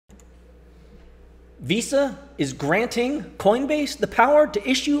Visa is granting Coinbase the power to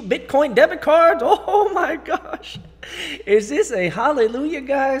issue Bitcoin debit cards. Oh my gosh. Is this a hallelujah,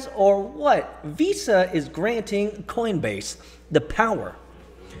 guys, or what? Visa is granting Coinbase the power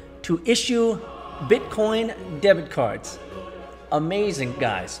to issue Bitcoin debit cards. Amazing,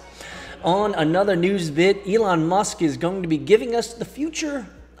 guys. On another news bit, Elon Musk is going to be giving us the future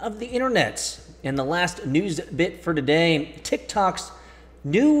of the internet. And the last news bit for today, TikTok's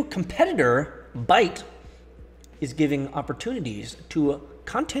new competitor, Byte, is giving opportunities to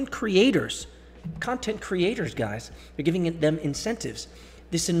content creators. Content creators, guys. They're giving them incentives.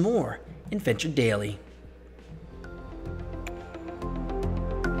 This and more in Venture Daily.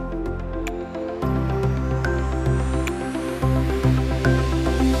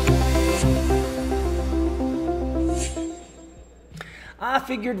 I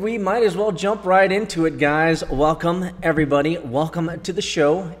figured we might as well jump right into it, guys. Welcome, everybody. Welcome to the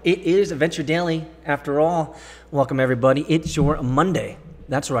show. It is Venture Daily, after all. Welcome, everybody. It's your Monday.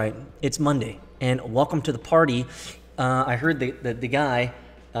 That's right. It's Monday. And welcome to the party. I heard the guy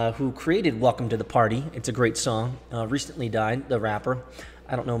who created Welcome to the Party, it's a great song, recently died, the rapper.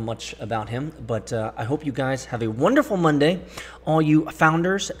 I don't know much about him, but I hope you guys have a wonderful Monday. All you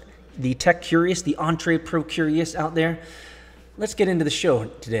founders, the tech curious, the entrepreneur curious out there. Let's get into the show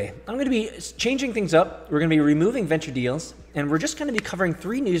today. I'm going to be changing things up. We're going to be removing venture deals, and we're just going to be covering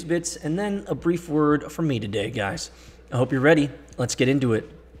 3 news bits and then a brief word from me today, guys. I hope you're ready. Let's get into it.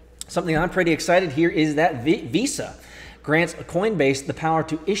 Something I'm pretty excited here is that Visa grants Coinbase the power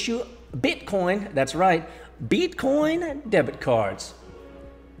to issue Bitcoin, that's right, Bitcoin debit cards.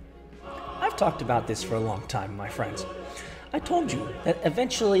 I've talked about this for a long time, my friends. I told you that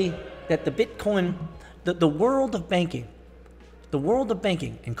eventually that the Bitcoin, the world of banking,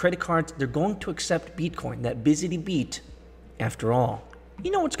 and credit cards, they're going to accept Bitcoin, that Bizity beat, after all. You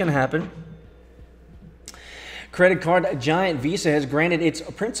know what's going to happen. Credit card giant Visa has granted its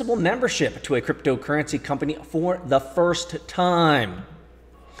principal membership to a cryptocurrency company for the first time.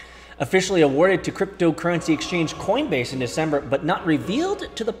 Officially awarded to cryptocurrency exchange Coinbase in December, but not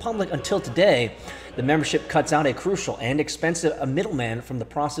revealed to the public until today, the membership cuts out a crucial and expensive middleman from the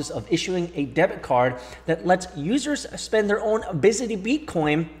process of issuing a debit card that lets users spend their own Bizity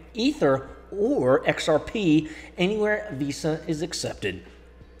Bitcoin, Ether, or XRP anywhere Visa is accepted.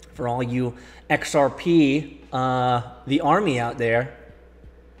 For all you XRP, the army out there,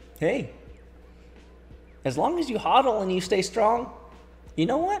 hey, as long as you hodl and you stay strong, you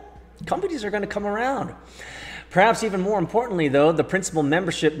know what? Companies are going to come around. Perhaps even more importantly, though, the principal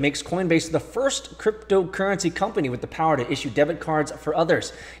membership makes Coinbase the first cryptocurrency company with the power to issue debit cards for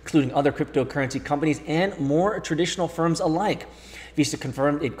others, including other cryptocurrency companies and more traditional firms alike. Visa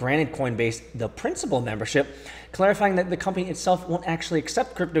confirmed it granted Coinbase the principal membership, clarifying that the company itself won't actually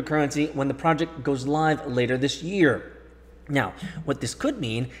accept cryptocurrency when the project goes live later this year. Now, what this could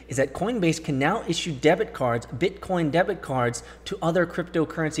mean is that Coinbase can now issue debit cards, Bitcoin debit cards, to other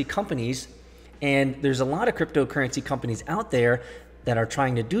cryptocurrency companies. And there's a lot of cryptocurrency companies out there that are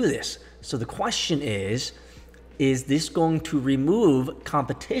trying to do this. So the question is this going to remove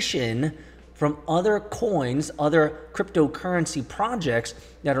competition from other coins, other cryptocurrency projects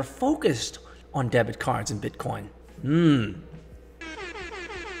that are focused on debit cards and Bitcoin?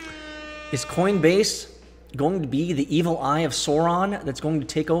 Is Coinbase going to be the evil eye of Sauron that's going to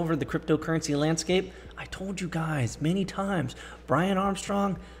take over the cryptocurrency landscape? I told you guys many times, Brian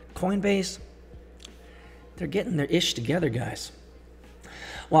Armstrong, Coinbase, they're getting their ish together, guys.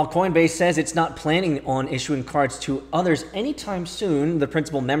 While Coinbase says it's not planning on issuing cards to others anytime soon, the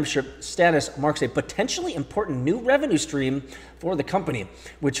principal membership status marks a potentially important new revenue stream for the company,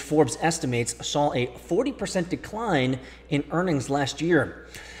 which Forbes estimates saw a 40% decline in earnings last year.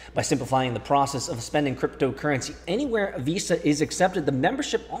 By simplifying the process of spending cryptocurrency anywhere Visa is accepted, the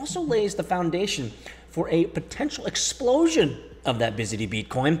membership also lays the foundation for a potential explosion of that Bizity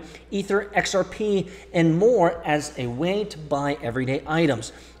Bitcoin, Ether, XRP, and more as a way to buy everyday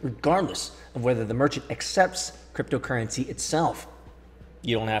items, regardless of whether the merchant accepts cryptocurrency itself.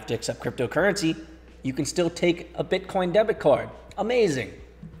 You don't have to accept cryptocurrency. You can still take a Bitcoin debit card. Amazing.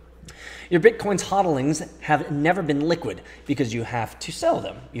 Your Bitcoin's hodlings have never been liquid because you have to sell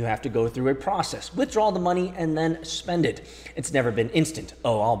them. You have to go through a process, withdraw the money, and then spend it. It's never been instant.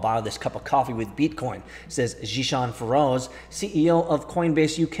 Oh, I'll buy this cup of coffee with Bitcoin, says Zishan Feroz, CEO of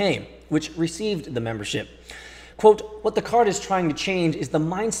Coinbase UK, which received the membership. Quote, what the card is trying to change is the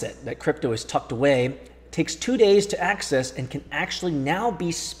mindset that crypto is tucked away, takes 2 days to access, and can actually now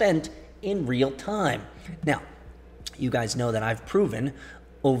be spent in real time. Now, you guys know that I've proven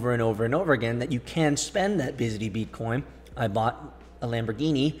over and over and over again that you can spend that Bizity Bitcoin. I bought a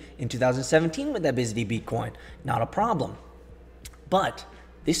Lamborghini in 2017 with that BUSD Bitcoin. Not a problem. But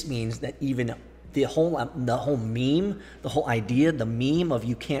this means that even the whole meme, the whole idea, the meme of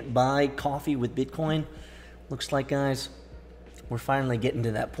you can't buy coffee with Bitcoin, looks like, guys, we're finally getting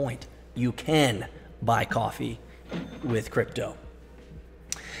to that point. You can buy coffee with crypto.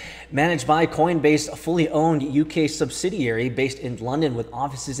 Managed by Coinbase, a fully owned UK subsidiary based in London with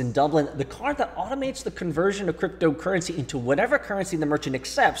offices in Dublin, the card that automates the conversion of cryptocurrency into whatever currency the merchant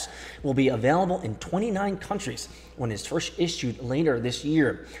accepts will be available in 29 countries when it's first issued later this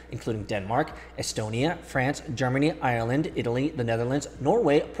year, including Denmark, Estonia, France, Germany, Ireland, Italy, the Netherlands,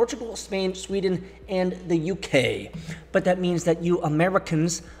 Norway, Portugal, Spain, Sweden, and the UK. But that means that you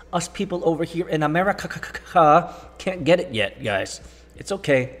Americans, us people over here in America, can't get it yet, guys. It's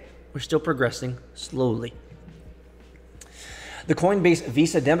okay. We're still progressing slowly. The Coinbase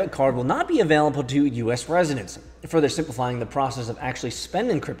Visa debit card will not be available to U.S. residents, further simplifying the process of actually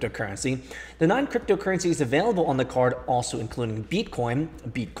spending cryptocurrency. The 9 cryptocurrencies available on the card, also including Bitcoin,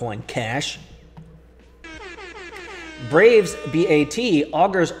 Bitcoin Cash, Braves BAT,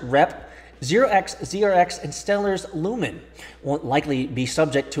 Augur's Rep, 0x, ZRX, and Stellar's Lumen, won't likely be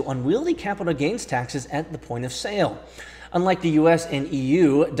subject to unwieldy capital gains taxes at the point of sale. Unlike the US and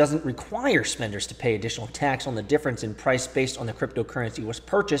EU, doesn't require spenders to pay additional tax on the difference in price based on the cryptocurrency was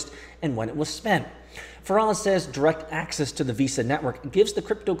purchased and when it was spent. Faraz says direct access to the Visa network gives the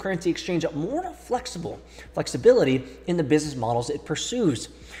cryptocurrency exchange more flexibility in the business models it pursues.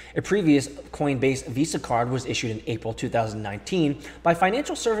 A previous Coinbase Visa card was issued in April 2019 by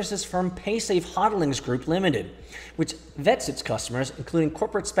financial services firm PaySafe Hodlings Group Limited, which vets its customers, including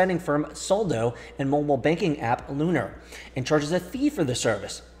corporate spending firm Soldo and mobile banking app Lunar, and charges a fee for the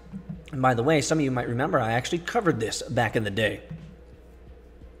service. And by the way, some of you might remember I actually covered this back in the day.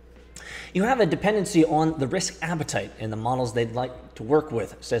 You have a dependency on the risk appetite and the models they'd like to work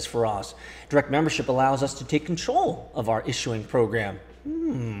with, says Faraz. Direct membership allows us to take control of our issuing program.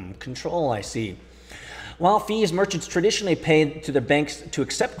 Control, I see. While fees merchants traditionally pay to their banks to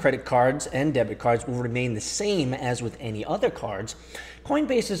accept credit cards and debit cards will remain the same as with any other cards,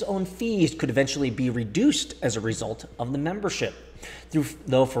 Coinbase's own fees could eventually be reduced as a result of the membership.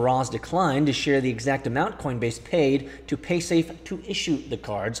 Though Faraz declined to share the exact amount Coinbase paid to PaySafe to issue the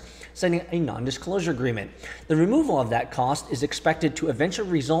cards, citing a non-disclosure agreement. The removal of that cost is expected to eventually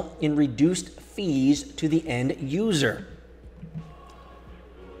result in reduced fees to the end user.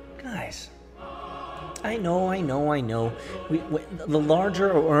 Guys, I know. The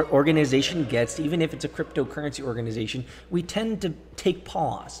larger our organization gets, even if it's a cryptocurrency organization, we tend to take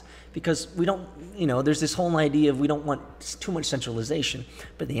pause because we don't, there's this whole idea of we don't want too much centralization.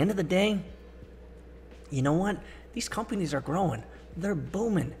 But at the end of the day, you know what? These companies are growing. They're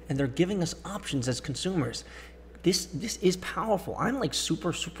booming, and they're giving us options as consumers. This is powerful. I'm like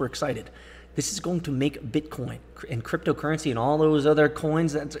super excited. This is going to make Bitcoin and cryptocurrency and all those other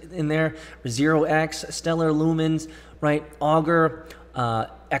coins that's in there, 0x, Stellar Lumens, right? Augur,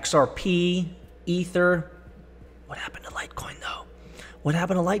 XRP, Ether. What happened to Litecoin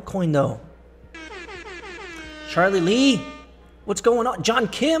though? Charlie Lee, what's going on? John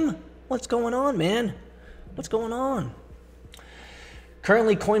Kim, what's going on, man? What's going on?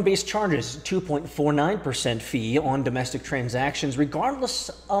 Currently, Coinbase charges 2.49% fee on domestic transactions regardless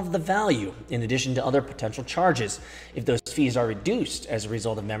of the value, in addition to other potential charges. If those fees are reduced as a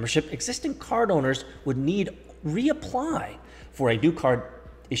result of membership, existing card owners would need reapply for a new card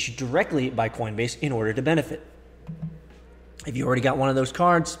issued directly by Coinbase in order to benefit. If you already got one of those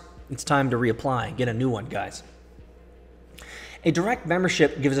cards, it's time to reapply. Get a new one, guys. A direct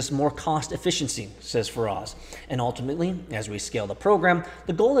membership gives us more cost efficiency, says Faraz. And ultimately, as we scale the program,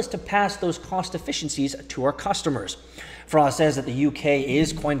 the goal is to pass those cost efficiencies to our customers. Faraz says that the UK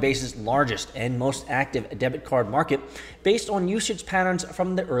is Coinbase's largest and most active debit card market based on usage patterns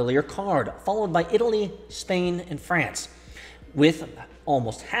from the earlier card, followed by Italy, Spain, and France, with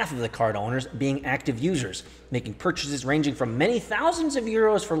almost half of the card owners being active users, making purchases ranging from many thousands of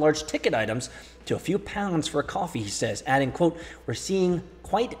euros for large ticket items to a few pounds for a coffee, he says, adding, quote, "We're seeing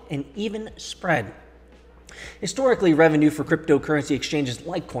quite an even spread." Historically, revenue for cryptocurrency exchanges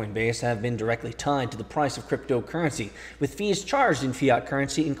like Coinbase have been directly tied to the price of cryptocurrency, with fees charged in fiat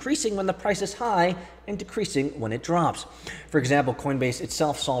currency increasing when the price is high and decreasing when it drops. For example, Coinbase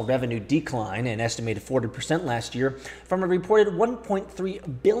itself saw revenue decline an estimated 40% last year from a reported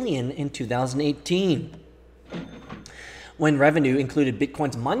 $1.3 billion in 2018. When revenue included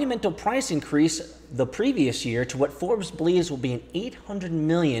Bitcoin's monumental price increase the previous year to what Forbes believes will be an $800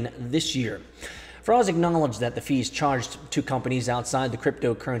 million this year. Frost acknowledged that the fees charged to companies outside the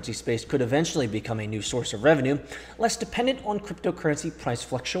cryptocurrency space could eventually become a new source of revenue, less dependent on cryptocurrency price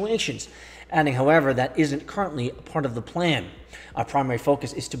fluctuations, adding, however, that isn't currently part of the plan. Our primary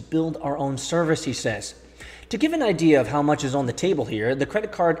focus is to build our own service, he says. To give an idea of how much is on the table here, the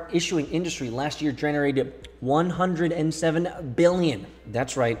credit card issuing industry last year generated $107 billion.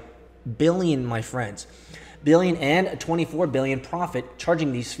 That's right, billion, my friends. Billion and $24 billion profit,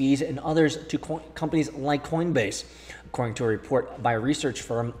 charging these fees and others to companies like Coinbase, according to a report by research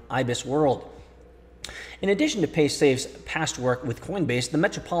firm Ibis World. In addition to PaySafe's past work with Coinbase, the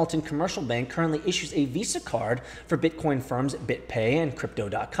Metropolitan Commercial Bank currently issues a Visa card for Bitcoin firms BitPay and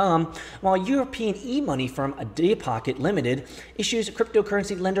Crypto.com, while European e-money firm Deposit Limited issues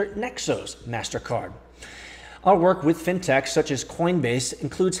cryptocurrency lender Nexo's MasterCard. Our work with fintechs such as Coinbase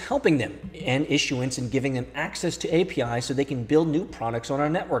includes helping them and issuance and giving them access to APIs so they can build new products on our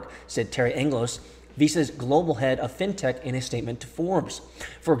network, said Terry Anglos, Visa's global head of fintech, in a statement to Forbes.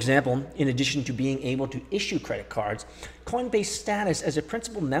 For example, in addition to being able to issue credit cards, Coinbase's status as a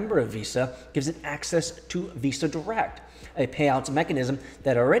principal member of Visa gives it access to Visa Direct, a payouts mechanism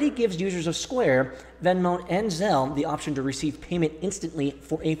that already gives users of Square, Venmo, and Zelle the option to receive payment instantly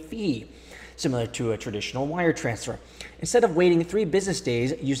for a fee, similar to a traditional wire transfer, instead of waiting 3 business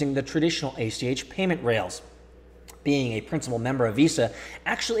days using the traditional ACH payment rails. Being a principal member of Visa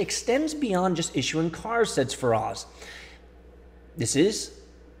actually extends beyond just issuing cards, says Faraz. This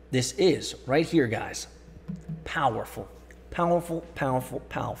is, right here, guys, powerful, powerful, powerful,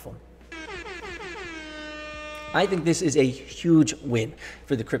 powerful. I think this is a huge win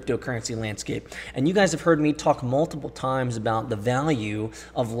for the cryptocurrency landscape. And you guys have heard me talk multiple times about the value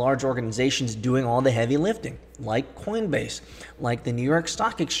of large organizations doing all the heavy lifting, like Coinbase, like the New York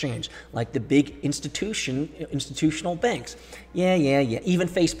Stock Exchange, like the big institutional banks. Yeah. Even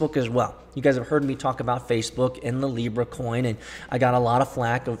Facebook as well. You guys have heard me talk about Facebook and the Libra coin, and I got a lot of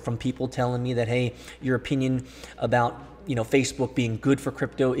flack from people telling me that, hey, your opinion about, Facebook being good for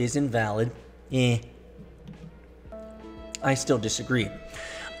crypto is invalid. I still disagree.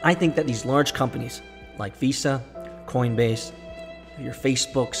 I think that these large companies like Visa, Coinbase, your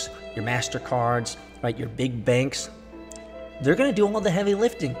Facebooks, your MasterCards, right, your big banks, they're going to do all the heavy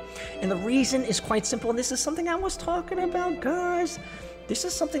lifting. And the reason is quite simple. And this is something I was talking about, guys. This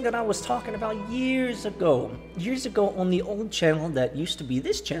is something that I was talking about years ago on the old channel that used to be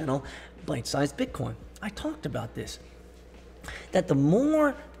this channel, Bite-Sized Bitcoin. I talked about this, that the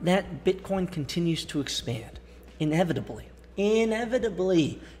more that Bitcoin continues to expand, inevitably,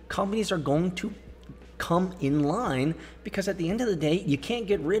 companies are going to come in line, because at the end of the day, you can't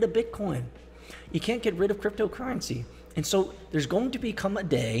get rid of Bitcoin. You can't get rid of cryptocurrency. And so there's going to become a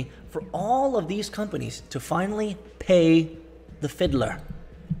day for all of these companies to finally pay the fiddler,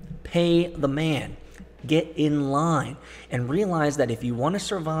 pay the man, get in line, and realize that if you want to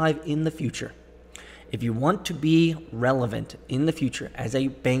survive in the future, if you want to be relevant in the future as a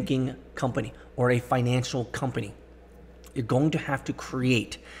banking company or a financial company, you're going to have to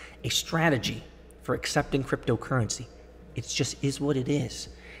create a strategy for accepting cryptocurrency. It just is what it is.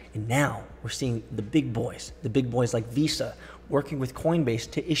 And now we're seeing the big boys like Visa, working with Coinbase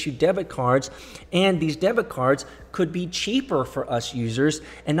to issue debit cards, and these debit cards could be cheaper for us users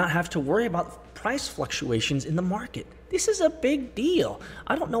and not have to worry about price fluctuations in the market. This is a big deal.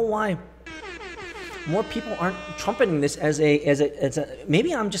 I don't know why more people aren't trumpeting this as a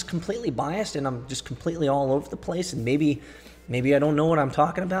maybe I'm just completely biased and I'm just completely all over the place, and maybe I don't know what I'm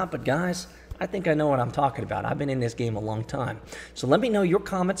talking about, but guys, I think I know what I'm talking about. I've been in this game a long time. So let me know your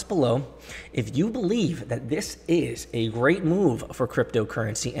comments below if you believe that this is a great move for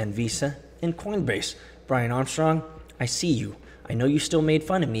cryptocurrency and Visa and Coinbase. Brian Armstrong, I see you. I know you still made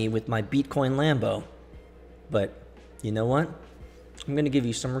fun of me with my Bitcoin Lambo, but you know what? I'm going to give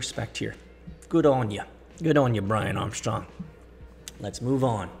you some respect here. Good on you. Good on you, Brian Armstrong. Let's move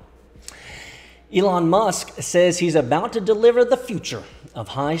on. Elon Musk says he's about to deliver the future of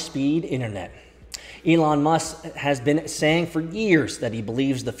high-speed internet. Elon Musk has been saying for years that he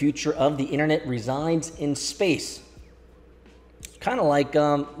believes the future of the internet resides in space. Kind of like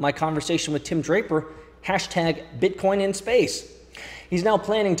my conversation with Tim Draper, hashtag Bitcoin in space. He's now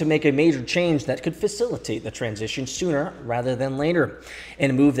planning to make a major change that could facilitate the transition sooner rather than later. In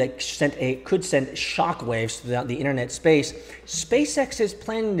a move that could send shockwaves throughout the internet space, SpaceX is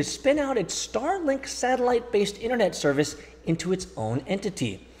planning to spin out its Starlink satellite-based internet service into its own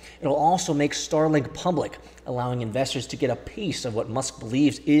entity. It'll also make Starlink public, allowing investors to get a piece of what Musk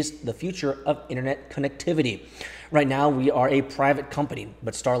believes is the future of internet connectivity. Right now, we are a private company,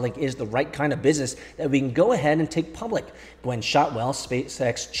 but Starlink is the right kind of business that we can go ahead and take public, Gwen Shotwell,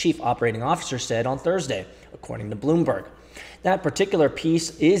 SpaceX Chief Operating Officer, said on Thursday, according to Bloomberg. That particular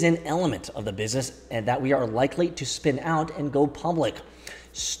piece is an element of the business and that we are likely to spin out and go public.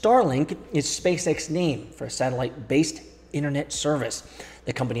 Starlink is SpaceX's name for a satellite-based internet service.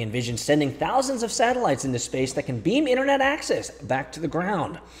 The company envisions sending thousands of satellites into space that can beam internet access back to the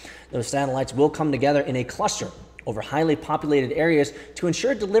ground. Those satellites will come together in a cluster over highly populated areas to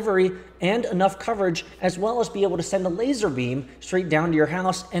ensure delivery and enough coverage, as well as be able to send a laser beam straight down to your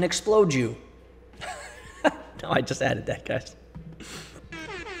house and explode you. No, I just added that, guys.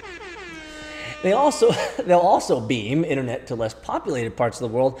 They'll also beam internet to less populated parts of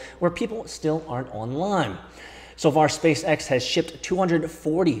the world where people still aren't online. So far, SpaceX has shipped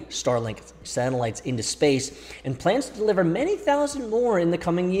 240 Starlink satellites into space and plans to deliver many thousand more in the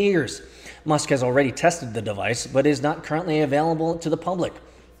coming years. Musk has already tested the device, but is not currently available to the public.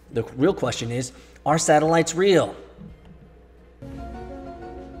 The real question is, are satellites real?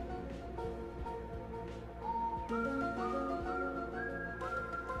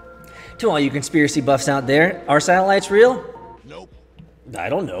 To all you conspiracy buffs out there, are satellites real? Nope. I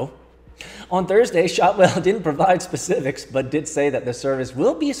don't know. On Thursday, Shotwell didn't provide specifics, but did say that the service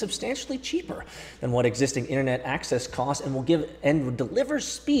will be substantially cheaper than what existing internet access costs and will deliver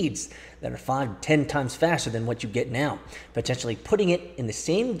speeds that are 5 to 10 times faster than what you get now, potentially putting it in the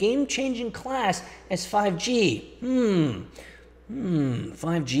same game-changing class as 5G.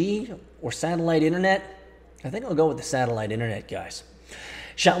 5G or satellite internet? I think I'll go with the satellite internet, guys.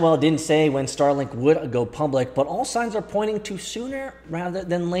 Shotwell didn't say when Starlink would go public, but all signs are pointing to sooner rather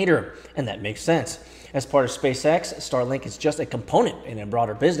than later, and that makes sense. As part of SpaceX, Starlink is just a component in a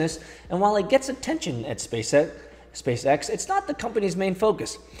broader business, and while it gets attention at SpaceX, it's not the company's main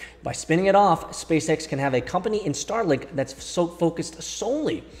focus. By spinning it off, SpaceX can have a company in Starlink that's focused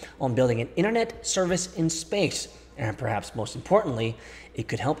solely on building an internet service in space, and perhaps most importantly, it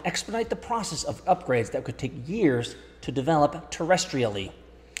could help expedite the process of upgrades that could take years to develop terrestrially.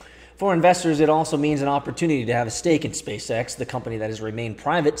 For investors, it also means an opportunity to have a stake in SpaceX, the company that has remained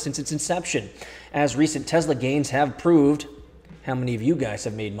private since its inception. As recent Tesla gains have proved, how many of you guys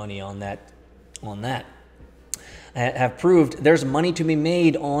have made money on that? Have proved there's money to be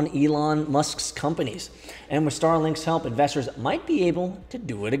made on Elon Musk's companies. And with Starlink's help, investors might be able to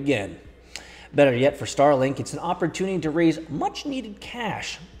do it again. Better yet, for Starlink, it's an opportunity to raise much-needed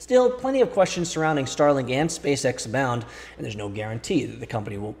cash. Still, plenty of questions surrounding Starlink and SpaceX abound, and there's no guarantee that the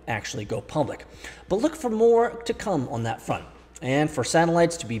company will actually go public. But look for more to come on that front, and for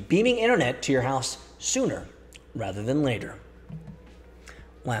satellites to be beaming internet to your house sooner rather than later.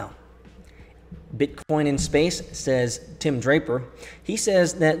 Wow. Bitcoin in space, says Tim Draper. He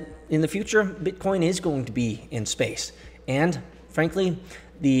says that in the future, Bitcoin is going to be in space, and frankly,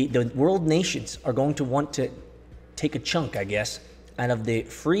 the world nations are going to want to take a chunk, I guess, out of the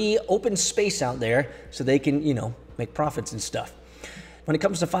free open space out there so they can, make profits and stuff. When it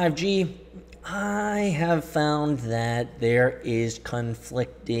comes to 5G, I have found that there is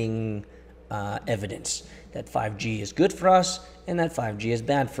conflicting evidence that 5G is good for us and that 5G is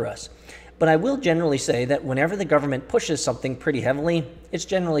bad for us. But I will generally say that whenever the government pushes something pretty heavily, it's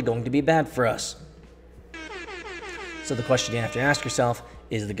generally going to be bad for us. So the question you have to ask yourself,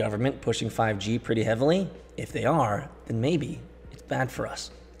 is the government pushing 5G pretty heavily? If they are, then maybe it's bad for us.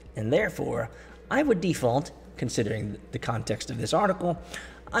 And therefore, I would default, considering the context of this article,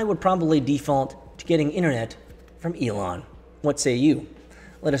 I would probably default to getting internet from Elon. What say you?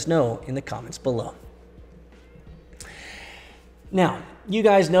 Let us know in the comments below. Now, you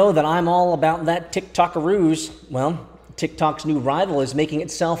guys know that I'm all about that TikTokaroos. Well, TikTok's new rival is making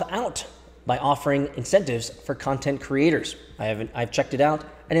itself out by offering incentives for content creators. I've checked it out.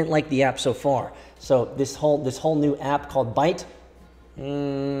 I didn't like the app so far. So this whole new app called Byte,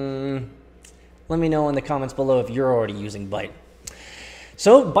 let me know in the comments below if you're already using Byte.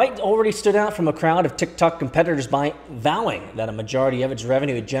 So Byte already stood out from a crowd of TikTok competitors by vowing that a majority of its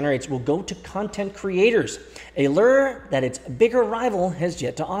revenue it generates will go to content creators, a lure that its bigger rival has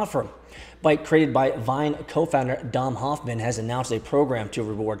yet to offer. Byte, created by Vine co-founder Dom Hoffman, has announced a program to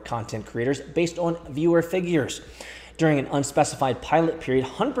reward content creators based on viewer figures. During an unspecified pilot period,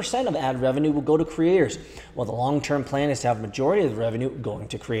 100% of ad revenue will go to creators, while the long-term plan is to have a majority of the revenue going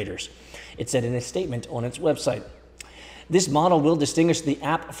to creators. It said in a statement on its website. This model will distinguish the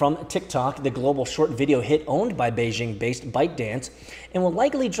app from TikTok, the global short video hit owned by Beijing-based ByteDance, and will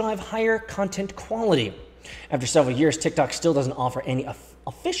likely drive higher content quality. After several years, TikTok still doesn't offer any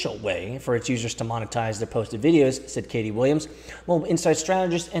official way for its users to monetize their posted videos, said Katie Williams, inside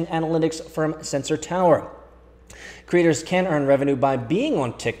strategist and analytics firm Sensor Tower. Creators can earn revenue by being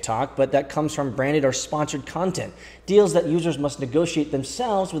on TikTok, but that comes from branded or sponsored content, deals that users must negotiate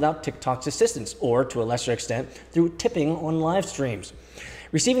themselves without TikTok's assistance, or to a lesser extent, through tipping on live streams.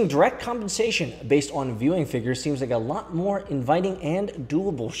 Receiving direct compensation based on viewing figures seems like a lot more inviting and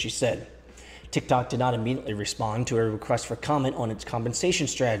doable, she said. TikTok did not immediately respond to a request for comment on its compensation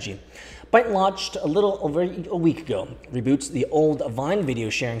strategy. Byte launched a little over a week ago, reboots the old Vine video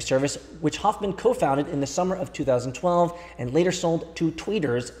sharing service, which Hoffman co-founded in the summer of 2012 and later sold to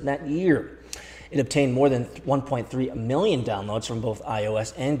tweeters that year. It obtained more than 1.3 million downloads from both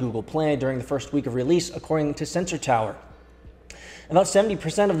iOS and Google Play during the first week of release, according to Sensor Tower. About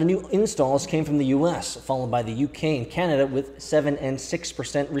 70% of the new installs came from the US, followed by the UK and Canada with 7 and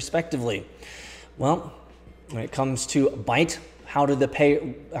 6% respectively. Well, when it comes to Byte, how did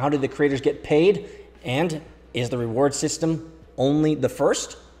the creators get paid? And is the reward system only the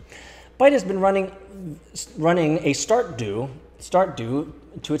first? Byte has been running a start due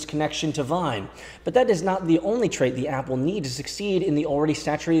to its connection to Vine, but that is not the only trait the app will need to succeed in the already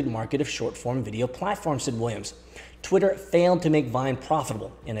saturated market of short-form video platforms, said Williams. Twitter failed to make Vine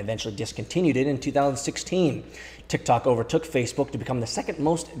profitable and eventually discontinued it in 2016. TikTok overtook Facebook to become the second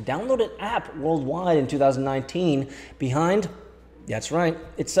most downloaded app worldwide in 2019, behind, that's right,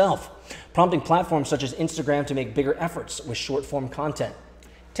 itself, prompting platforms such as Instagram to make bigger efforts with short-form content.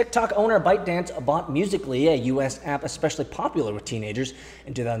 TikTok owner ByteDance bought Musical.ly, a U.S. app especially popular with teenagers,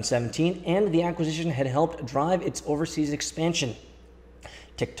 in 2017, and the acquisition had helped drive its overseas expansion.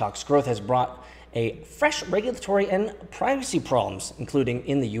 TikTok's growth has brought a fresh regulatory and privacy problems, including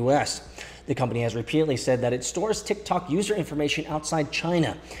in the U.S. The company has repeatedly said that it stores TikTok user information outside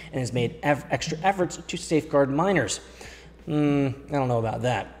China and has made extra efforts to safeguard minors. I don't know about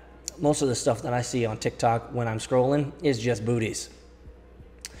that. Most of the stuff that I see on TikTok when I'm scrolling is just booties.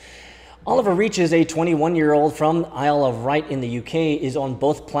 Oliver Reaches, a 21-year-old from Isle of Wight in the UK, is on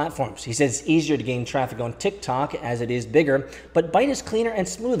both platforms. He says it's easier to gain traffic on TikTok as it is bigger, but Byte is cleaner and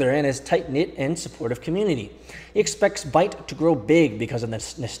smoother and has tight-knit and supportive community. He expects Byte to grow big because of the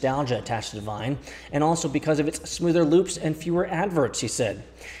nostalgia attached to Vine, and also because of its smoother loops and fewer adverts, he said.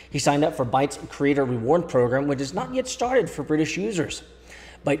 He signed up for Byte's Creator Reward program, which has not yet started for British users.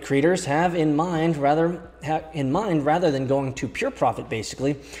 Byte creators have in mind rather than going to pure profit,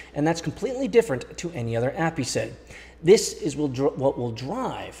 basically, and that's completely different to any other app, he said. This is what will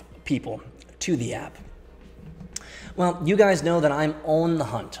drive people to the app. Well, you guys know that I'm on the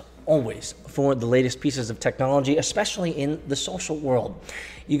hunt, always, for the latest pieces of technology, especially in the social world.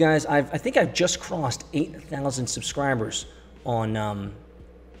 You guys, I think I've just crossed 8,000 subscribers on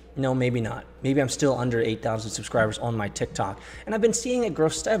no, maybe not. Maybe I'm still under 8,000 subscribers on my TikTok, and I've been seeing it grow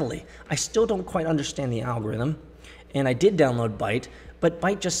steadily. I still don't quite understand the algorithm, and I did download Byte, but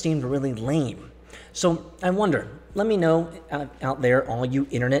Byte just seemed really lame. So I wonder, let me know out there, all you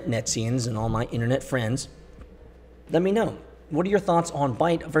internet Netsians and all my internet friends, let me know. What are your thoughts on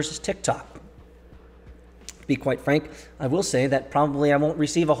Byte versus TikTok? To be quite frank, I will say that probably I won't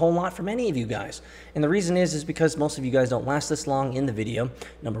receive a whole lot from any of you guys. And the reason is because most of you guys don't last this long in the video,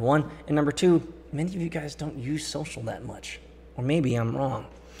 number one. And number two, many of you guys don't use social that much. Or maybe I'm wrong.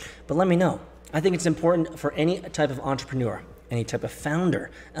 But let me know. I think it's important for any type of entrepreneur, any type of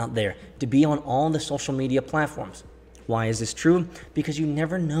founder out there to be on all the social media platforms. Why is this true? Because you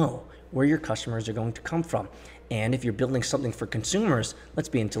never know where your customers are going to come from. And if you're building something for consumers, let's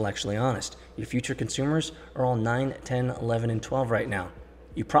be intellectually honest. Your future consumers are all 9, 10, 11, and 12 right now.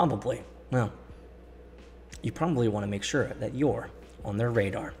 You probably want to make sure that you're on their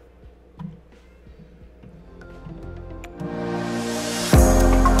radar.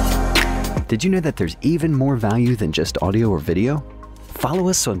 Did you know that there's even more value than just audio or video? Follow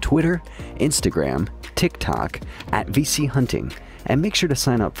us on Twitter, Instagram, TikTok, @VC Hunting, and make sure to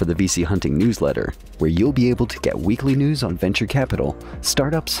sign up for the VC Hunting newsletter, where you'll be able to get weekly news on venture capital,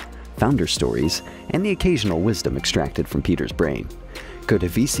 startups, founder stories, and the occasional wisdom extracted from Peter's brain. Go to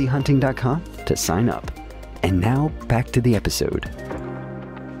vchunting.com to sign up. And now, back to the episode.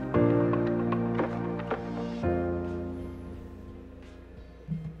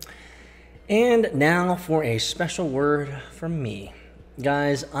 And now for a special word from me.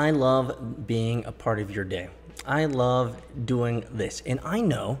 Guys, I love being a part of your day. I love doing this, and I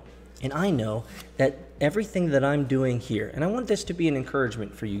know that everything that I'm doing here, and I want this to be an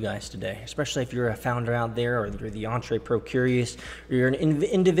encouragement for you guys today, especially if you're a founder out there, or you're the entrepreneur curious, or you're an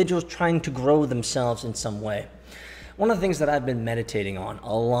individual trying to grow themselves in some way. One of the things that I've been meditating on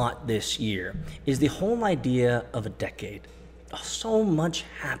a lot this year is the whole idea of a decade. So much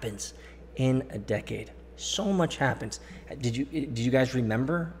happens in a decade. So much happens. Did you guys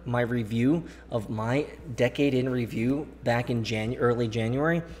remember my review of my decade in review back in early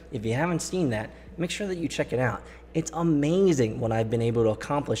January? If you haven't seen that, make sure that you check it out. It's amazing what I've been able to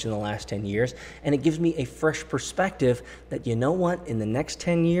accomplish in the last 10 years, and it gives me a fresh perspective that, you know what, in the next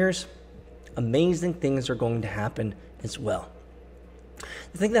 10 years, amazing things are going to happen as well.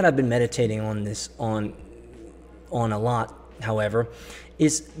 The thing that I've been meditating on a lot, however,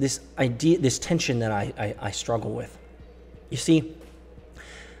 is this idea, this tension that I struggle with. You see,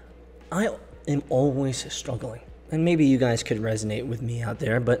 I am always struggling, and maybe you guys could resonate with me out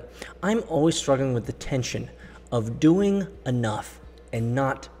there, but I'm always struggling with the tension of doing enough and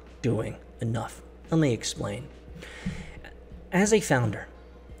not doing enough. Let me explain. As a founder,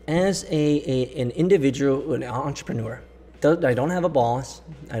 as an individual, an entrepreneur, I don't have a boss.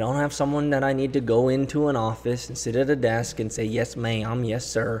 I don't have someone that I need to go into an office and sit at a desk and say, yes, ma'am, yes,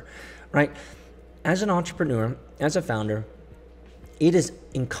 sir, right? As an entrepreneur, as a founder, it is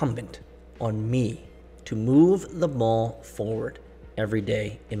incumbent on me to move the ball forward every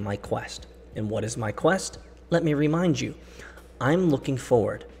day in my quest. And what is my quest? Let me remind you, I'm looking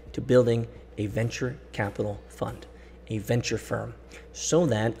forward to building a venture capital fund, a venture firm, so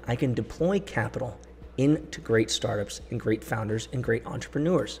that I can deploy capital into great startups and great founders and great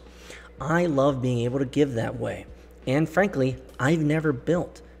entrepreneurs. I love being able to give that way. And frankly, I've never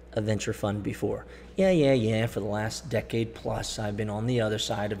built a venture fund before. Yeah, for the last decade plus, I've been on the other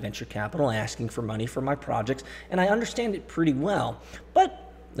side of venture capital asking for money for my projects, and I understand it pretty well.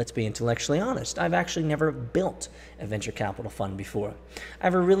 But let's be intellectually honest, I've actually never built a venture capital fund before. I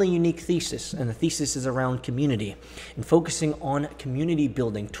have a really unique thesis, and the thesis is around community and focusing on community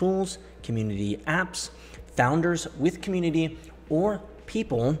building tools, community apps, founders with community, or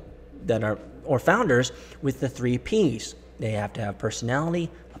people that are, or founders with the 3 Ps. They have to have personality,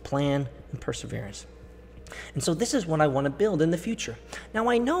 a plan, and perseverance. And so this is what I want to build in the future. Now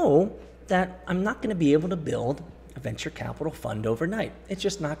I know that I'm not going to be able to build a venture capital fund overnight. It's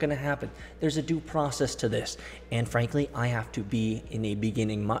just not going to happen. There's a due process to this. And frankly, I have to be in a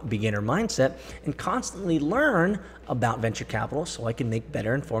beginner mindset and constantly learn about venture capital so I can make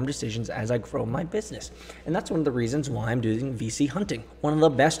better informed decisions as I grow my business. And that's one of the reasons why I'm doing VC hunting. One of the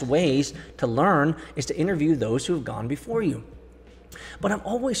best ways to learn is to interview those who have gone before you. But I'm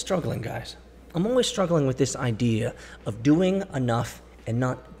always struggling, guys. I'm always struggling with this idea of doing enough and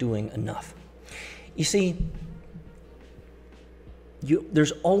not doing enough. You see,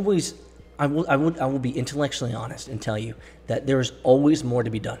 there's always, I will be intellectually honest and tell you that there's always more to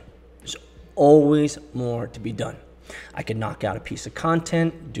be done. There's always more to be done. I could knock out a piece of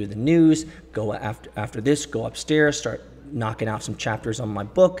content, do the news, go after this, go upstairs, start knocking out some chapters on my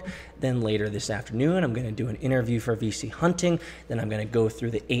book. Then later this afternoon, I'm going to do an interview for VC Hunting. Then I'm going to go through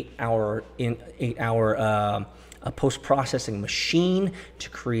the 8-hour post-processing machine to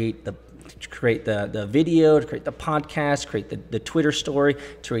create the video, to create the podcast, create the Twitter story,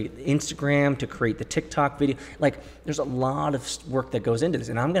 to create Instagram, to create the TikTok video. Like, there's a lot of work that goes into this,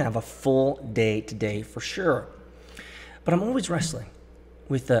 and I'm going to have a full day today for sure. But I'm always wrestling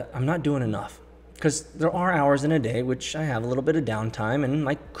with I'm not doing enough, because there are hours in a day which I have a little bit of downtime and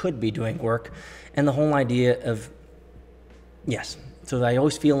I could be doing work, and the whole idea of, yes, so I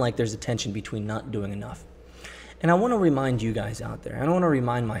always feel like there's a tension between not doing enough. And I want to remind you guys out there, and I want to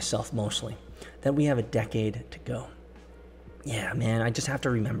remind myself mostly, that we have a decade to go. Yeah, man, I just have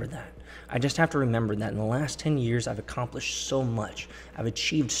to remember that. I just have to remember that in the last 10 years, I've accomplished so much. I've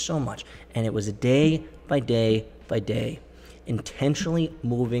achieved so much. And it was a day by day by day, intentionally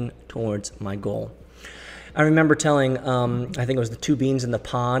moving towards my goal. I remember telling, I think it was the Two Beans in the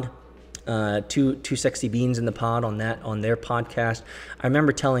Pod, two sexy beans in the pod on their podcast. I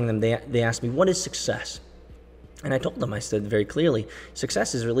remember telling them, they asked me, what is success? And I told them, I said very clearly,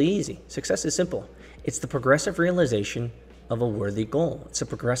 success is really easy. Success is simple. It's the progressive realization of a worthy goal. It's a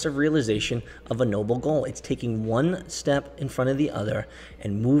progressive realization of a noble goal. It's taking one step in front of the other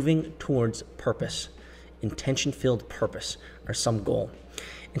and moving towards purpose, intention-filled purpose, or some goal.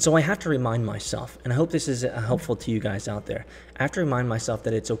 And so I have to remind myself, and I hope this is helpful to you guys out there, I have to remind myself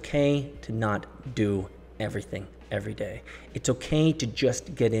that it's okay to not do everything every day. It's okay to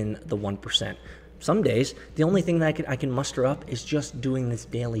just get in the 1%. Some days, the only thing that I can muster up is just doing this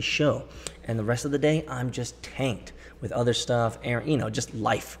daily show. And the rest of the day, I'm just tanked with other stuff, just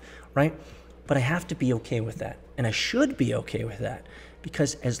life, right? But I have to be okay with that. And I should be okay with that.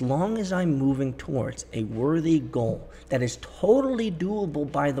 Because as long as I'm moving towards a worthy goal that is totally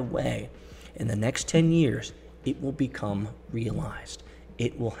doable, by the way, in the next 10 years, it will become realized.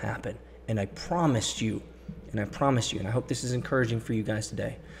 It will happen. And I promise you, and I hope this is encouraging for you guys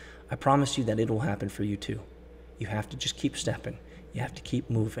today, I promise you that it will happen for you too. You have to just keep stepping. You have to keep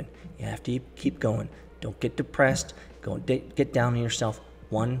moving. You have to keep going. Don't get depressed. Get down on yourself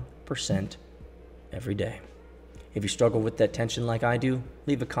 1% every day. If you struggle with that tension like I do,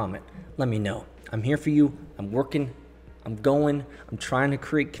 leave a comment. Let me know. I'm here for you. I'm working. I'm going. I'm trying to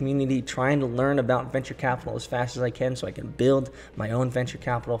create community, trying to learn about venture capital as fast as I can so I can build my own venture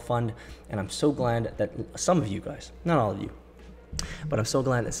capital fund. And I'm so glad that some of you guys, not all of you, but I'm so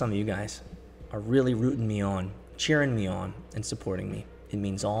glad that some of you guys are really rooting me on, cheering me on, and supporting me. It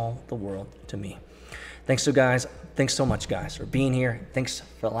means all the world to me. Thanks so much, guys, for being here. Thanks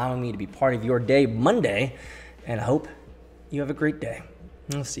for allowing me to be part of your day Monday, and I hope you have a great day.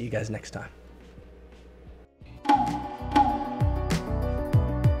 I'll see you guys next time.